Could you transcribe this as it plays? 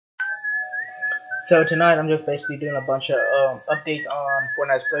So tonight I'm just basically doing a bunch of updates on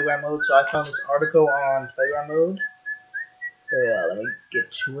Fortnite's playground mode. So I found this article on playground mode. Yeah, let me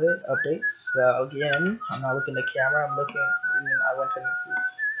get to it. Updates. So again, I'm not looking at the camera. I'm looking. I went to.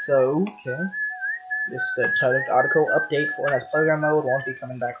 So okay, this is the title of the article. Update Fortnite's playground mode won't be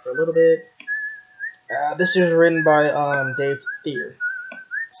coming back for a little bit. This is written by Dave Thier.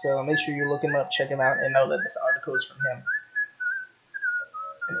 So make sure you look him up, check him out, and know that this article is from him.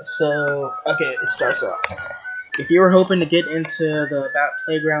 So okay, it starts off. If you were hoping to get into the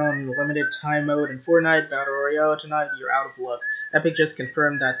Playground limited time mode in Fortnite Battle Royale tonight, you're out of luck. Epic just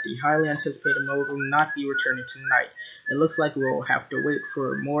confirmed that the highly anticipated mode will not be returning tonight. It looks like we'll have to wait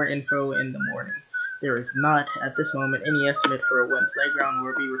for more info in the morning. There is not, at this moment, any estimate for when Playground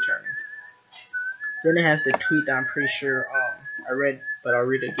will be returning. Then it has the tweet that I'm pretty sure I read, but I'll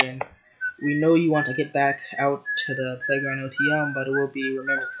read it again. We know you want to get back out to the Playground OTM, but it will be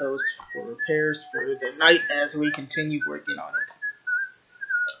remained closed for repairs for the night as we continue working on it.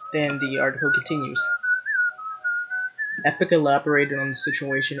 Then the article continues. Epic elaborated on the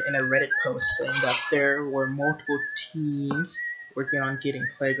situation in a Reddit post saying that there were multiple teams working on getting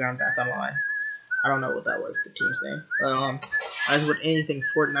Playground back online. I don't know what that was, the team's name. As with anything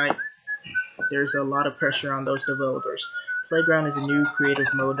Fortnite, there's a lot of pressure on those developers. Playground is a new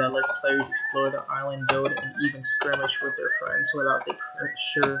creative mode that lets players explore the island, build, and even skirmish with their friends without the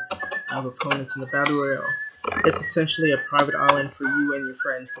pressure of opponents in the Battle Royale. It's essentially a private island for you and your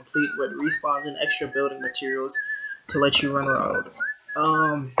friends, complete with respawns and extra building materials to let you run around.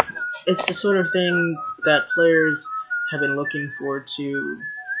 It's the sort of thing that players have been looking forward to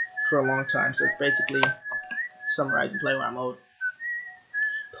for a long time, so it's basically summarizing Playground mode.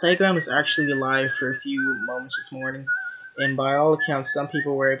 Playground was actually live for a few moments this morning, and by all accounts, some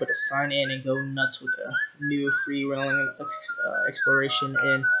people were able to sign in and go nuts with the new free-rolling exploration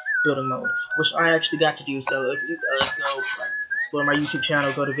and building mode, which I actually got to do. So if you go explore my YouTube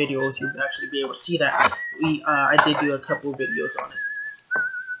channel, go to videos, you'll actually be able to see that. I did do a couple of videos on it.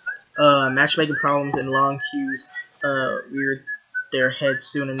 Matchmaking problems and long queues reared their heads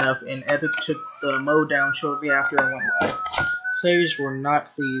soon enough, and Epic took the mode down shortly after it went live. Players were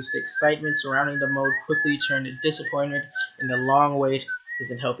not pleased. The excitement surrounding the mode quickly turned to disappointment, and the long wait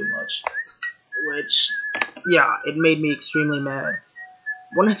isn't helping much. Which, yeah, it made me extremely mad.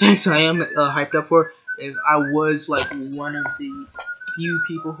 One of the things I am hyped up for is I was like one of the few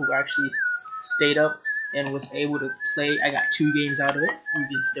people who actually stayed up and was able to play. I got 2 games out of it. You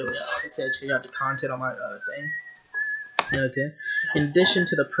can still, like I said, check out the content on my thing. Okay. In addition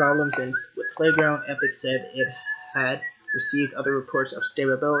to the problems with Playground, Epic said it had received other reports of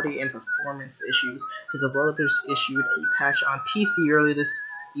stability and performance issues. The developers issued a patch on PC early this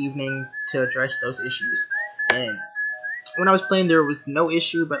evening to address those issues. And when I was playing, there was no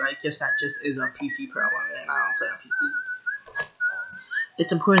issue, but I guess that just is a PC problem, and I don't play on PC.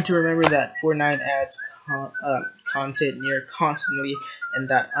 It's important to remember that Fortnite adds content near constantly, and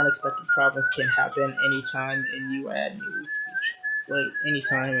that unexpected problems can happen anytime, and you add new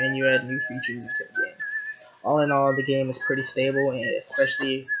features into the game. All in all, the game is pretty stable, and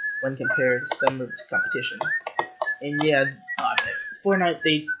especially when compared to some of its competition. And yeah, Fortnite,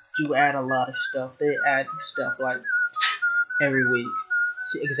 they do add a lot of stuff. They add stuff like every week.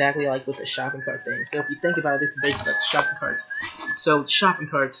 Exactly like with the shopping cart thing. So if you think about it, this is basically like shopping carts. So shopping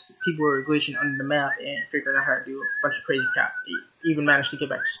carts, people were glitching under the map and figuring out how to do a bunch of crazy crap. They even managed to get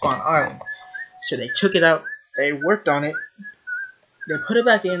back to Spawn Island. So they took it out, they worked on it, they put it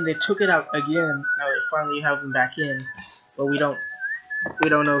back in, they took it out again. Now they finally have them back in, but we don't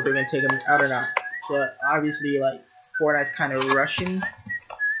know if they're gonna take them out or not. So obviously, like, Fortnite's kind of rushing.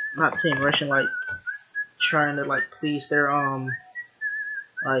 I'm not saying rushing, like trying to like please their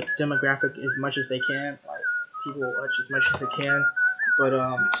like demographic as much as they can, like people watch as much as they can.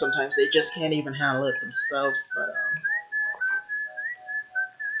 But sometimes they just can't even handle it themselves. But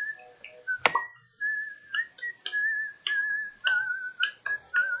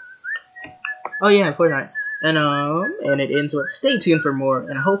oh yeah, Fortnite. And it ends with stay tuned for more,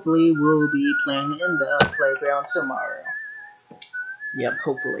 and hopefully we'll be playing in the playground tomorrow. Yep,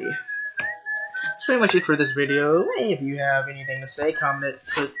 hopefully. That's pretty much it for this video. If you have anything to say, put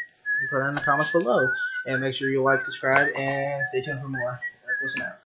it in the comments below. And make sure you like, subscribe, and stay tuned for more. Eric, listen out.